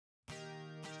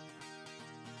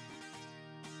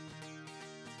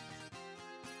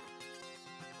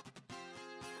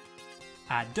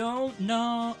I don't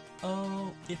know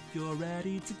if you're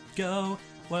ready to go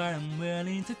where I'm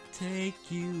willing to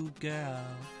take you, girl.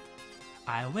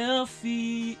 I will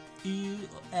feel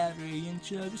every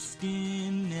inch of your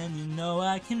skin, and you know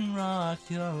I can rock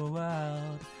your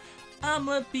world.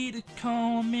 I'ma be the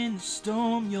calm in the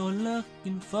storm you're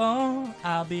looking for.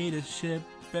 I'll be the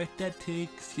shipwreck that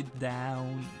takes you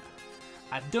down.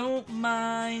 I don't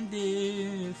mind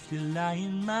if you lie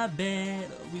in my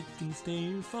bed, we can stay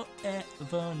here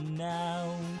forever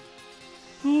now.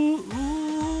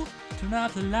 Ooh, turn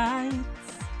off the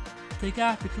lights, take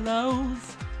off your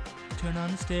clothes, turn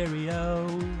on the stereo.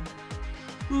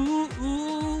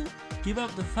 Ooh, give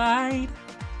up the fight,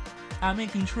 I'm in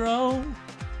control,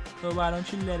 but why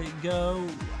don't you let it go?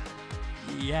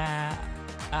 Yeah,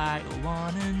 I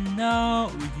wanna know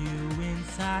you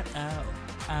inside out.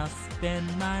 I'll spend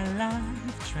my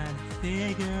life trying to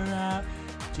figure out.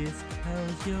 Just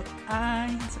close your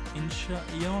eyes and shut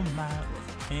your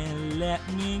mouth and let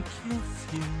me kiss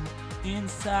you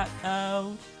inside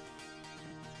out.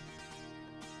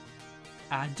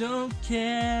 I don't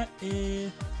care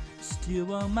if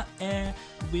still on my air,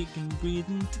 we can breathe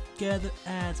in together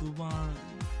as one.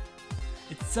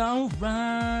 It's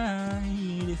alright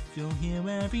if you're here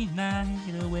every night,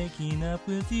 waking up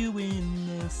with you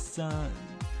in the sun.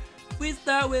 We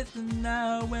start with the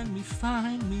now when we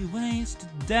find we waste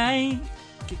today,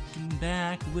 kicking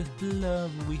back with the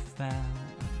love we found.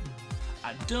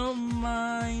 I don't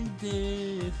mind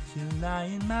if you lie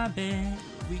in my bed,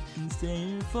 we can stay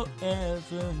here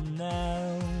forever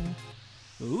now.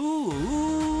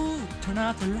 Ooh, turn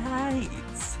off the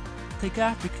lights, take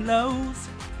off your clothes,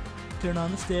 turn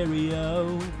on the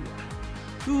stereo.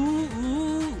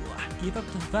 Ooh, give up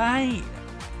the fight,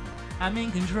 I'm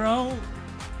in control,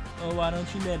 oh why don't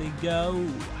you let it go?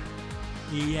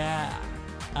 Yeah,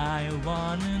 I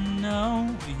wanna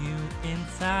know you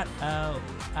inside out.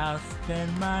 I'll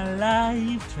spend my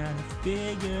life trying to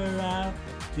figure out.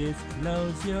 Just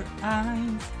close your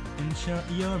eyes and shut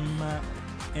your mouth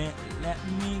and let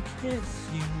me kiss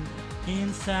you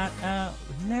inside out.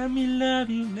 Let me love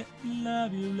you, let me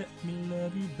love you, let me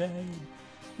love you, babe.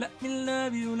 Let me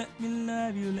love you, let me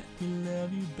love you, let me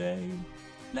love you, babe.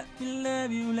 Let me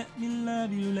love you, let me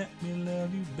love you, let me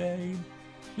love you, babe.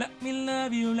 Let me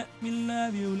love you, let me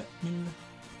love you, let me love you.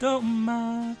 Don't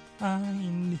mind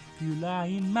if you lie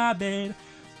in my bed,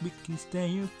 we can stay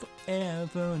here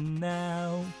forever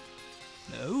now.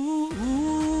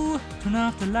 Ooh, turn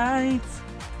off the lights,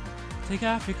 take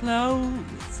off your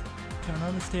clothes, turn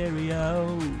on the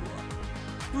stereo.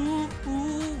 Ooh,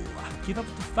 give up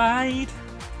the fight,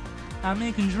 I'm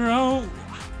in control.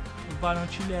 Why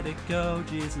don't you let it go,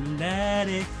 just let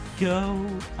it go.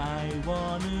 I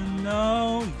wanna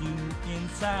know you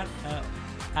inside out.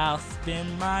 I'll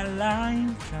spend my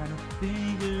life trying to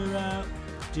figure out.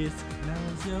 Just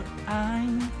close your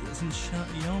eyes and shut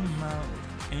your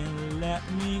mouth and let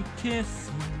me kiss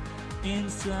you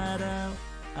inside out.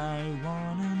 I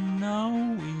wanna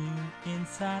know you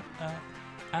inside out.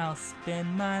 I'll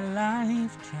spend my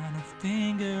life trying to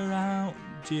figure out.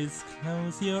 Just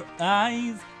close your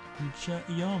eyes and shut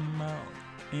your mouth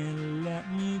and let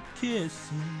me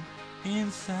kiss you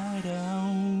inside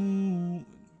out.